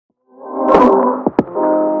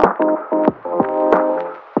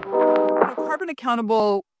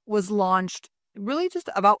Accountable was launched really just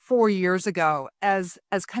about 4 years ago as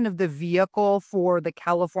kind of the vehicle for the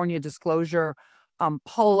California disclosure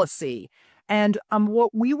policy. And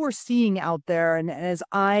what we were seeing out there, and as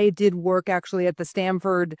I did work actually at the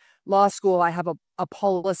Stanford Law School, I have a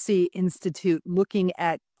policy institute looking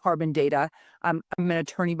at carbon data. I'm an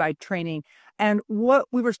attorney by training. And what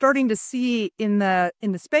we were starting to see in the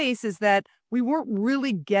space is that we weren't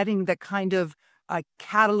really getting the kind of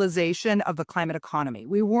catalyzation of the climate economy.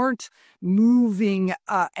 We weren't moving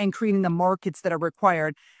and creating the markets that are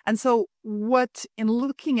required. And so in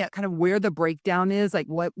looking at kind of where the breakdown is, like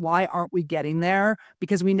why aren't we getting there?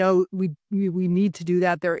 Because we know we need to do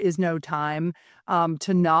that. There is no time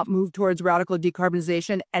to not move towards radical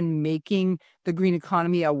decarbonization and making the green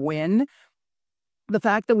economy a win. The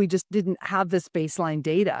fact that we just didn't have this baseline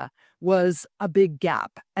data was a big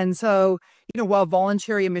gap. And so, while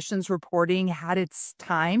voluntary emissions reporting had its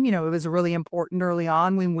time, it was really important early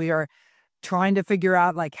on when we are trying to figure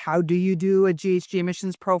out, like, how do you do a GHG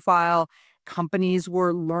emissions profile? Companies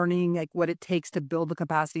were learning, like, what it takes to build the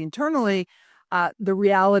capacity internally. The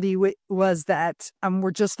reality was that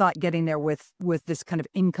we're just not getting there with this kind of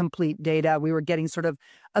incomplete data. We were getting sort of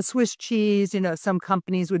a Swiss cheese. Some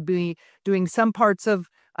companies would be doing some parts of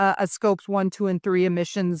a scopes 1, 2, and 3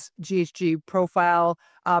 emissions GHG profile.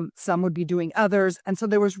 Some would be doing others. And so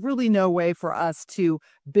there was really no way for us to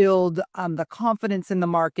build the confidence in the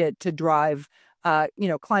market to drive,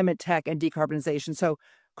 climate tech and decarbonization. So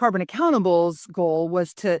Carbon Accountable's goal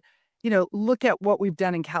was to look at what we've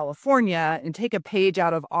done in California and take a page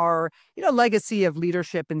out of our, legacy of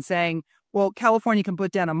leadership and saying, well, California can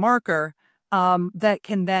put down a marker that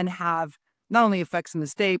can then have not only effects in the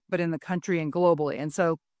state, but in the country and globally. And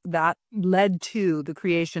so that led to the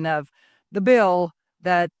creation of the bill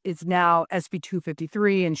that is now SB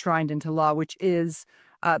 253 enshrined into law, which is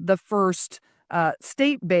the first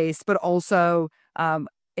state-based, but also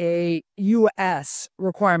a U.S.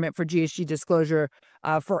 requirement for GHG disclosure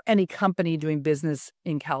for any company doing business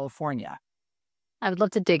in California. I would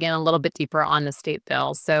love to dig in a little bit deeper on the state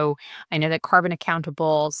bill. So I know that Carbon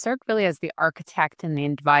Accountable served really as the architect and the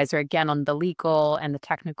advisor, again, on the legal and the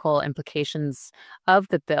technical implications of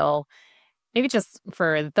the bill. Maybe just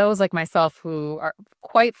for those like myself who are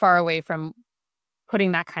quite far away from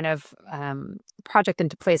putting that kind of project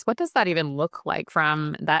into place, what does that even look like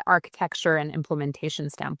from that architecture and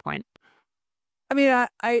implementation standpoint? I mean,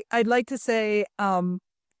 I'd like to say,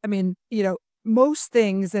 most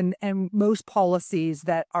things and most policies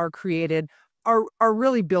that are created are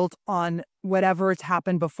really built on whatever has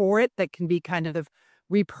happened before it that can be kind of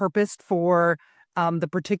repurposed for the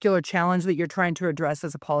particular challenge that you're trying to address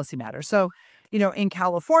as a policy matter. So, in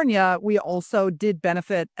California, we also did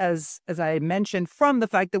benefit, as I mentioned, from the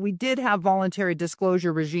fact that we did have voluntary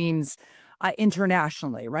disclosure regimes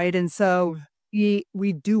internationally, right? And so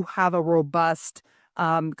we do have a robust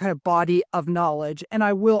kind of body of knowledge. And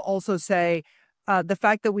I will also say the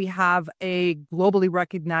fact that we have a globally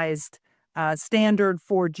recognized standard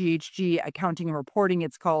for GHG accounting and reporting,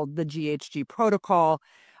 it's called the GHG protocol.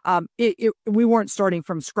 We weren't starting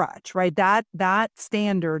from scratch, right? That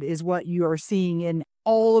standard is what you are seeing in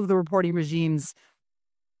all of the reporting regimes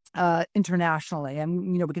internationally. And,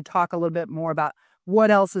 we can talk a little bit more about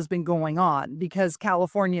what else has been going on, because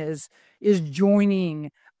California is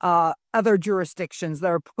joining other jurisdictions that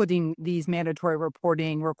are putting these mandatory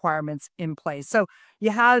reporting requirements in place. So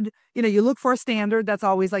you look for a standard. That's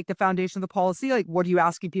always like the foundation of the policy. Like, what are you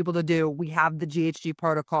asking people to do? We have the GHG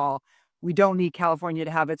protocol. We don't need California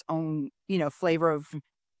to have its own, flavor of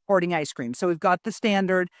reporting ice cream. So we've got the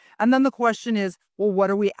standard. And then the question is, well, what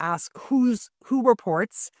do we ask? Who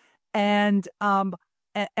reports? And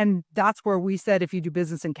that's where we said, if you do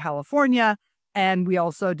business in California, and we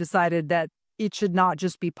also decided that it should not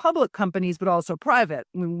just be public companies, but also private.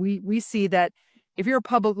 When we see that if you're a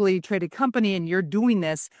publicly traded company and you're doing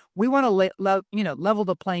this, we want to level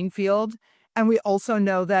the playing field. And we also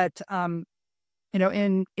know that,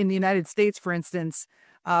 in the United States, for instance,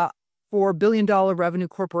 for billion-dollar revenue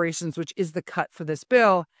corporations, which is the cut for this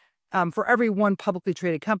bill, for every one publicly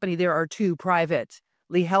traded company, there are 2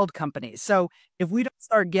 privately held companies. So if we don't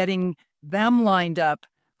start getting them lined up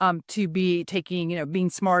to be being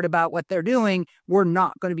smart about what they're doing, we're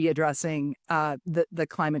not going to be addressing the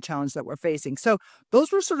climate challenge that we're facing. So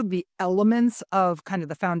those were sort of the elements of kind of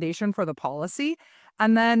the foundation for the policy.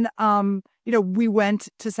 And then, we went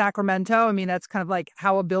to Sacramento. I mean, that's kind of like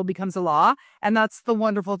how a bill becomes a law. And that's the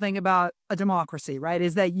wonderful thing about a democracy, right?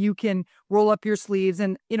 Is that you can roll up your sleeves.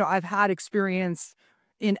 And, I've had experience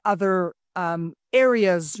in other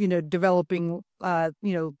areas, developing,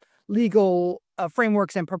 legal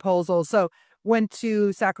frameworks and proposals. So went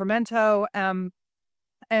to Sacramento,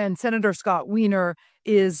 and Senator Scott Wiener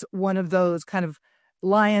is one of those kind of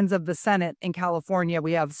lions of the Senate in California.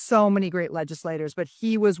 We have so many great legislators, but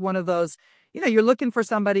he was one of those, you're looking for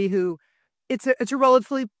somebody who it's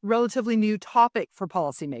a relatively new topic for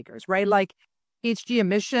policymakers, right? Like HG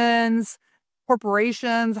emissions,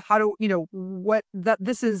 corporations, how do, what that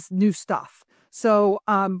this is new stuff. So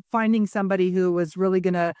finding somebody who was really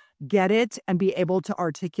going to get it and be able to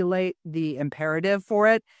articulate the imperative for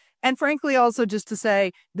it. And frankly, also just to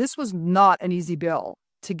say, this was not an easy bill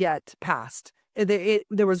to get passed.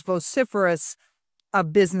 There was vociferous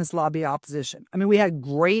business lobby opposition. I mean, we had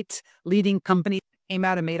great leading companies that came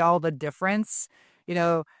out and made all the difference,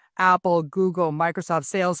 Apple, Google, Microsoft,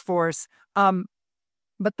 Salesforce.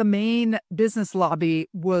 But the main business lobby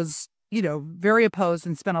was, very opposed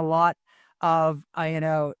and spent a lot of,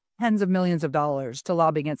 tens of millions of dollars to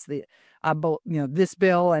lobby against this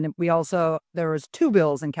bill. And there was two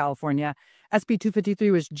bills in California. SB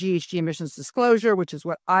 253 was GHG emissions disclosure, which is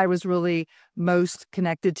what I was really most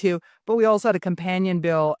connected to. But we also had a companion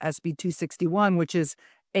bill, SB 261, which is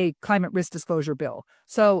a climate risk disclosure bill.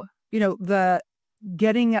 So,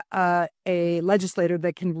 getting a legislator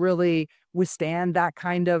that can really withstand that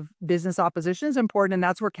kind of business opposition is important. And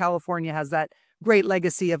that's where California has that great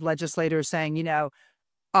legacy of legislators saying,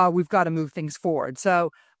 we've got to move things forward. So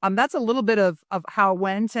that's a little bit of how it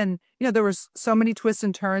went. And, there was so many twists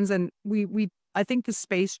and turns. And I think the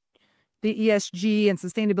ESG and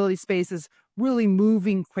sustainability space is really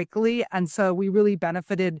moving quickly. And so we really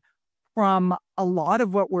benefited from a lot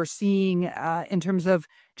of what we're seeing in terms of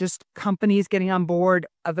just companies getting on board,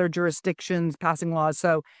 other jurisdictions passing laws.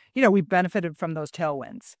 So, we benefited from those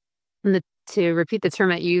tailwinds. To repeat the term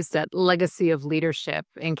that you used, that legacy of leadership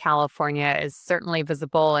in California is certainly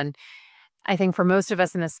visible. And I think for most of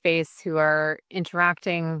us in the space who are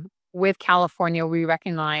interacting with California, we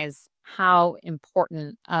recognize how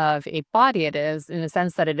important of a body it is, in the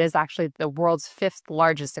sense that it is actually the world's fifth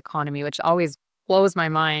largest economy, which always blows my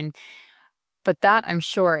mind. But that, I'm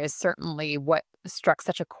sure, is certainly what struck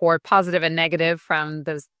such a chord, positive and negative, from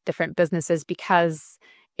those different businesses, because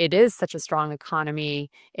it is such a strong economy.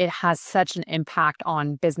 It has such an impact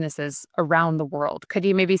on businesses around the world. Could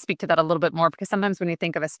you maybe speak to that a little bit more? Because sometimes when you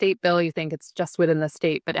think of a state bill, you think it's just within the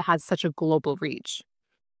state, but it has such a global reach.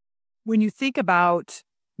 When you think about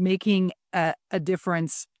making a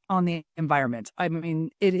difference on the environment, I mean,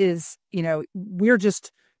 it is,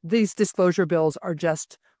 these disclosure bills are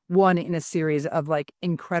just one in a series of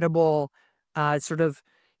incredible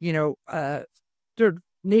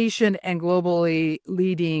nation and globally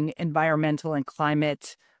leading environmental and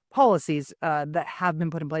climate policies that have been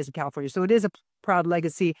put in place in California. So it is a proud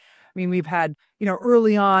legacy. I mean, we've had,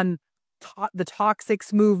 early on the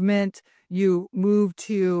toxics movement. You move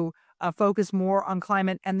to focus more on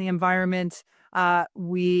climate and the environment. That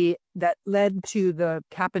led to the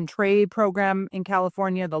cap and trade program in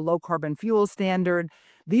California, the low carbon fuel standard.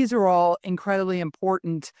 These are all incredibly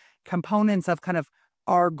important components of kind of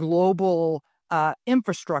our global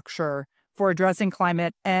infrastructure for addressing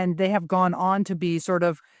climate. And they have gone on to be sort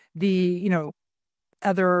of the,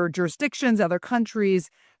 other jurisdictions, other countries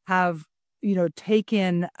have,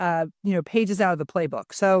 taken, pages out of the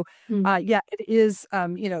playbook. So, it is,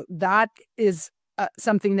 that is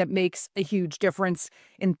something that makes a huge difference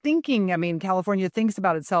in thinking. I mean, California thinks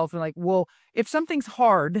about itself and well, if something's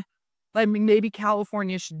hard, maybe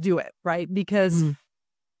California should do it, right? Because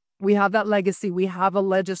we have that legacy. We have a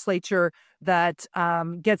legislature that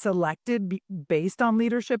gets elected based on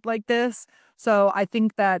leadership like this. So I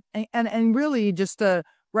think that, and really just to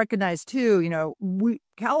recognize too,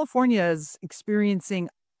 California is experiencing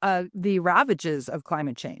the ravages of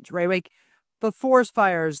climate change, right? Like the forest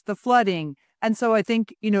fires, the flooding. And so I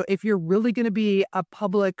think, if you're really going to be a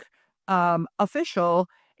public official,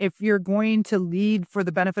 if you're going to lead for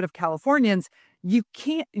the benefit of Californians, you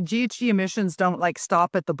can't, GHG emissions don't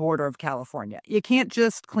stop at the border of California. You can't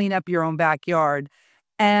just clean up your own backyard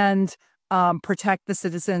and protect the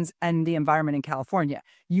citizens and the environment in California.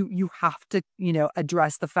 You have to,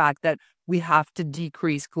 address the fact that we have to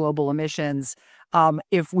decrease global emissions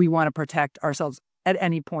if we want to protect ourselves at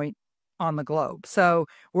any point on the globe. So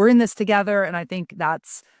we're in this together, and I think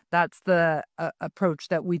that's the approach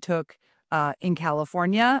that we took in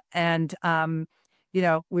California. And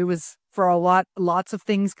we was for lots of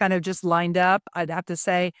things kind of just lined up. I'd have to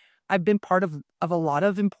say I've been part of a lot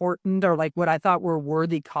of important or what I thought were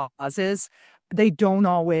worthy causes. They don't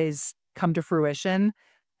always come to fruition.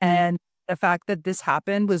 And the fact that this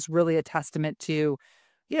happened was really a testament to,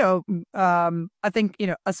 I think,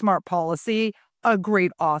 a smart policy, a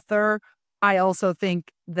great author, I also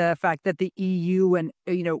think the fact that the EU and,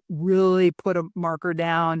 really put a marker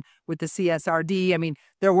down with the CSRD. I mean,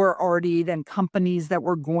 there were already then companies that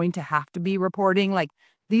were going to have to be reporting. Like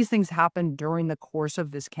these things happened during the course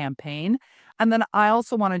of this campaign. And then I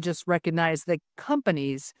also want to just recognize that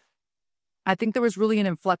companies, I think there was really an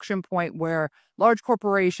inflection point where large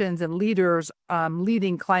corporations and leaders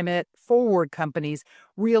leading climate forward companies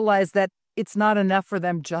realized that it's not enough for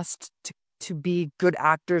them just to be good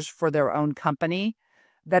actors for their own company,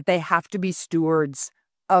 that they have to be stewards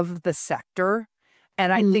of the sector.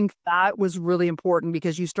 And I think that was really important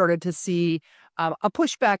because you started to see a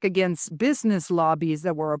pushback against business lobbies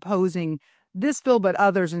that were opposing this bill, but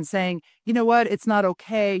others, and saying, you know what, it's not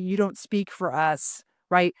okay. You don't speak for us,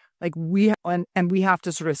 right? Like and we have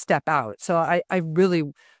to sort of step out. So I really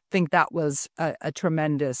think that was a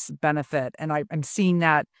tremendous benefit. And I'm seeing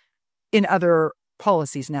that in other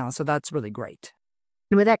policies now. So that's really great.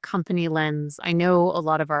 And with that company lens, I know a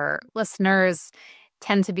lot of our listeners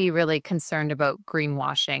tend to be really concerned about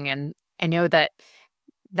greenwashing. And I know that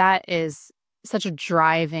that is such a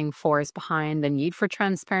driving force behind the need for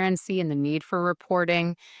transparency and the need for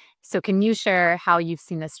reporting. So, can you share how you've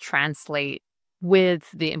seen this translate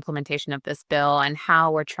with the implementation of this bill and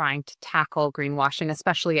how we're trying to tackle greenwashing,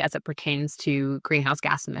 especially as it pertains to greenhouse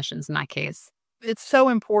gas emissions in that case? It's so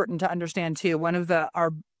important to understand too. One of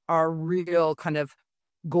our real kind of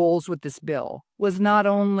goals with this bill was not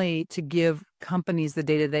only to give companies the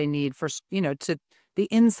data they need for, to the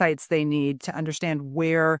insights they need to understand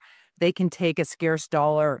where they can take a scarce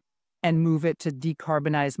dollar and move it to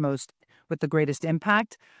decarbonize most with the greatest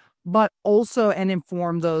impact, but also and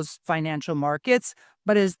inform those financial markets.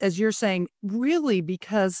 But as you're saying, really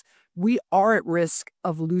because we are at risk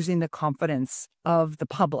of losing the confidence of the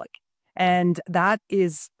public. And that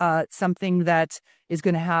is something that is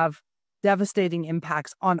going to have devastating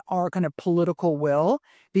impacts on our kind of political will,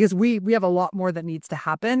 because we have a lot more that needs to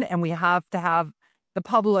happen, and we have to have the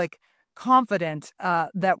public confident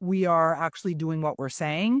that we are actually doing what we're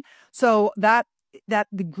saying. So that the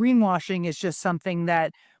greenwashing is just something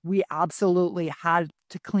that we absolutely had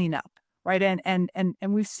to clean up, right? And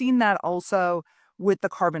we've seen that also with the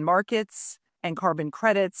carbon markets and carbon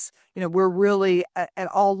credits. We're really at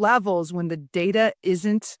all levels when the data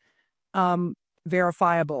isn't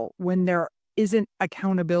verifiable, when there isn't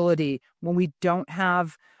accountability, when we don't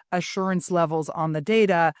have assurance levels on the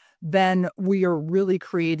data, then we are really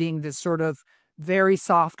creating this sort of very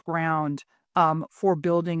soft ground for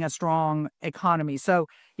building a strong economy. So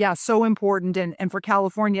yeah, so important. And for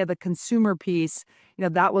California, the consumer piece,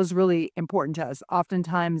 that was really important to us.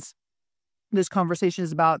 Oftentimes this conversation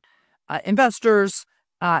is about investors,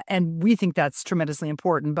 and we think that's tremendously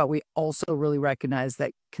important, but we also really recognize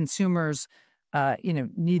that consumers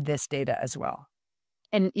need this data as well.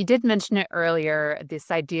 And you did mention it earlier,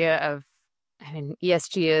 this idea of, I mean,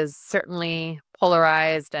 ESG is certainly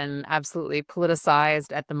polarized and absolutely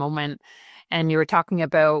politicized at the moment. And you were talking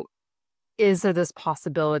about, is there this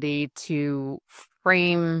possibility to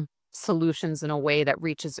frame solutions in a way that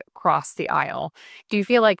reaches across the aisle? Do you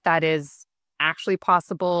feel like that is actually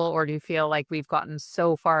possible, or do you feel like we've gotten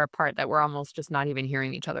so far apart that we're almost just not even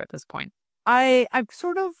hearing each other at this point? I'm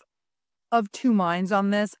sort of two minds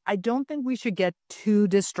on this. I don't think we should get too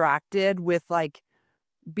distracted with like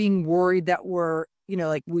being worried that we're,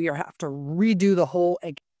 like we have to redo the whole,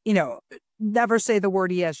 never say the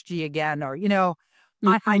word ESG again, or,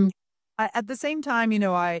 Mhm. at the same time,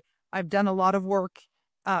 I've done a lot of work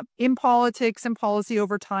in politics and policy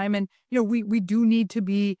over time. And, we do need to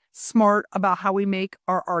be smart about how we make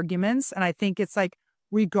our arguments. And I think it's like,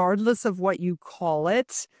 regardless of what you call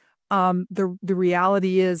it, the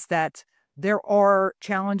reality is that there are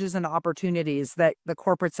challenges and opportunities that the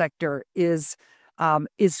corporate sector is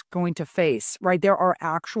going to face, right? There are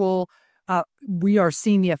actual, we are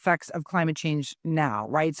seeing the effects of climate change now,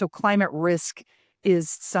 right? So climate risk is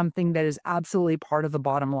something that is absolutely part of the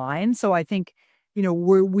bottom line. So I think,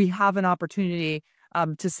 we have an opportunity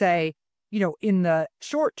to say, in the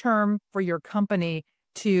short term for your company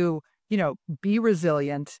to, be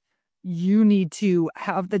resilient, you need to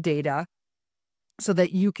have the data so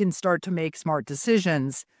that you can start to make smart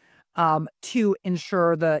decisions to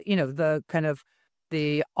ensure the kind of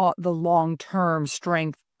the long-term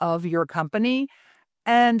strength of your company.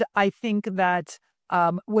 And I think that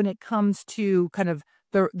when it comes to kind of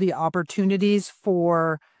the opportunities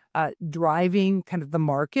for driving kind of the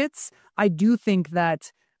markets, I do think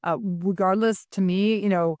that regardless, to me,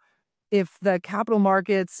 if the capital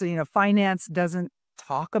markets, finance doesn't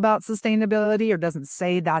talk about sustainability or doesn't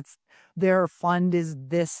say that's their fund is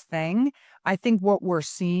this thing, I think what we're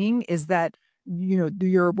seeing is that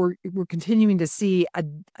we're continuing to see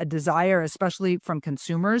a desire, especially from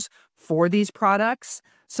consumers, for these products.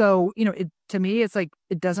 So, to me, it's like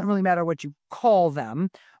it doesn't really matter what you call them,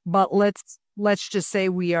 but let's just say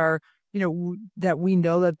we are, that we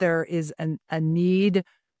know that there is a need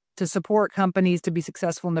to support companies to be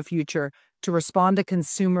successful in the future, to respond to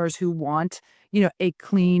consumers who want, a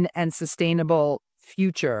clean and sustainable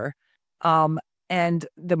future. And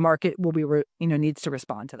the market will be, needs to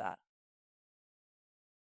respond to that.